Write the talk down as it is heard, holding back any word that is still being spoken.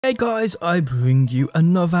Hey guys, I bring you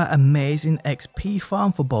another amazing XP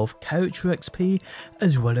farm for both character XP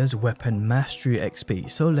as well as weapon mastery XP,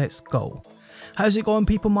 so let's go. How's it going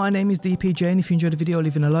people, my name is DPJ and if you enjoyed the video,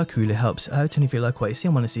 leaving a like really helps out, and if you like what you see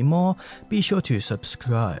and want to see more, be sure to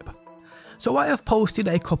subscribe. So I have posted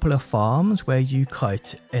a couple of farms where you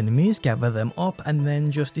kite enemies, gather them up and then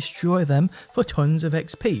just destroy them for tons of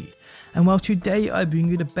XP. And well, today I bring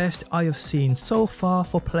you the best I have seen so far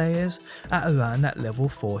for players at around that level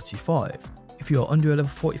 45. If you are under level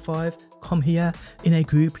 45, come here in a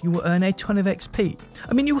group, you will earn a ton of XP.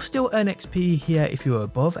 I mean, you will still earn XP here if you are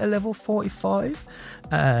above a level 45,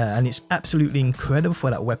 and it's absolutely incredible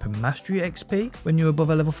for that weapon mastery XP when you're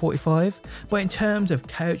above a level 45. But in terms of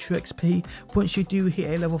character XP, once you do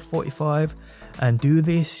hit a level 45 and do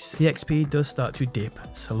this, the XP does start to dip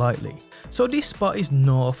slightly. So this spot is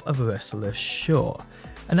north of Restless Shore,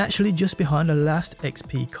 and actually just behind the last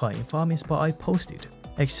XP kiting farming spot I posted.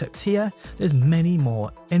 Except here, there's many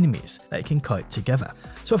more enemies that you can kite together.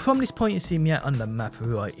 So from this point you see me out on the map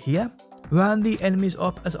right here. Round the enemies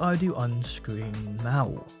up as I do on screen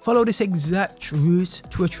now. Follow this exact route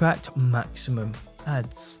to attract maximum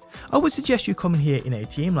adds. I would suggest you come in here in a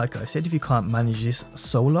team, like I said, if you can't manage this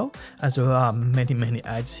solo, as there are many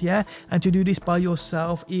adds here, and to do this by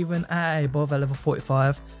yourself even at above a level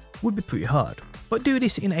 45 would be pretty hard. But do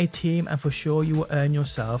this in a team and for sure you will earn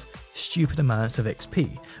yourself stupid amounts of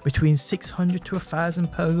XP, between 600 to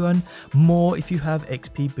 1000 per run, more if you have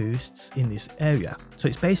XP boosts in this area. So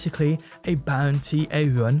it's basically a bounty a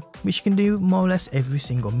run, which you can do more or less every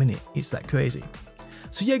single minute. It's that crazy.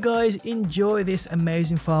 So yeah guys, enjoy this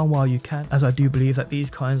amazing farm while you can, as I do believe that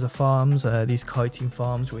these kinds of farms, these kiting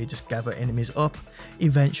farms where you just gather enemies up,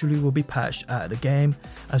 eventually will be patched out of the game,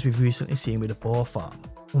 as we've recently seen with the boar farm,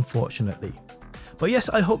 unfortunately. But yes,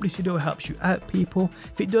 I hope this video helps you out people.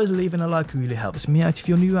 If it does, leaving a like really helps me out. If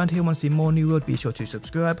you're new around here and want to see more new world, be sure to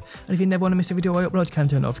subscribe. And if you never want to miss a video I upload, you can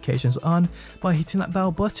turn notifications on by hitting that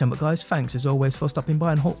bell button. But guys, thanks as always for stopping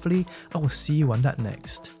by, and hopefully I will see you on that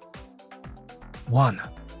next one.